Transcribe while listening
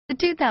The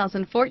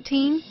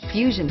 2014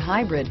 Fusion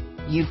Hybrid.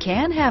 You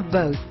can have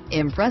both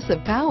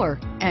impressive power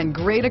and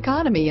great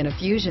economy in a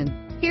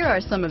Fusion. Here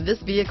are some of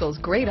this vehicle's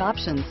great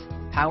options: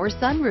 power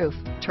sunroof,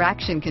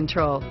 traction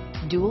control,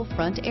 dual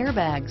front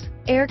airbags,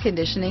 air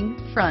conditioning,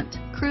 front,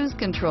 cruise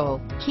control,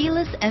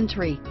 keyless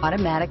entry,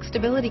 automatic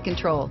stability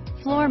control,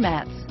 floor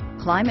mats,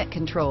 climate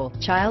control,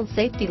 child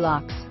safety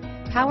locks,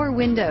 power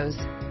windows,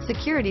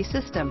 security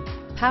system,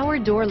 power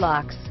door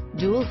locks,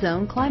 dual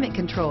zone climate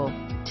control,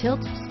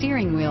 tilt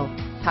steering wheel,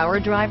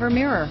 power driver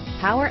mirror,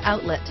 power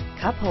outlet,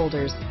 cup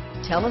holders,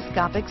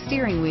 telescopic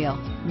steering wheel,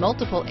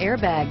 multiple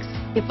airbags.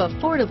 If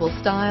affordable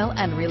style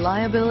and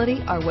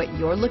reliability are what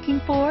you're looking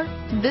for,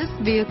 this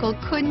vehicle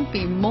couldn't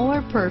be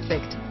more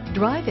perfect.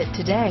 Drive it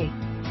today.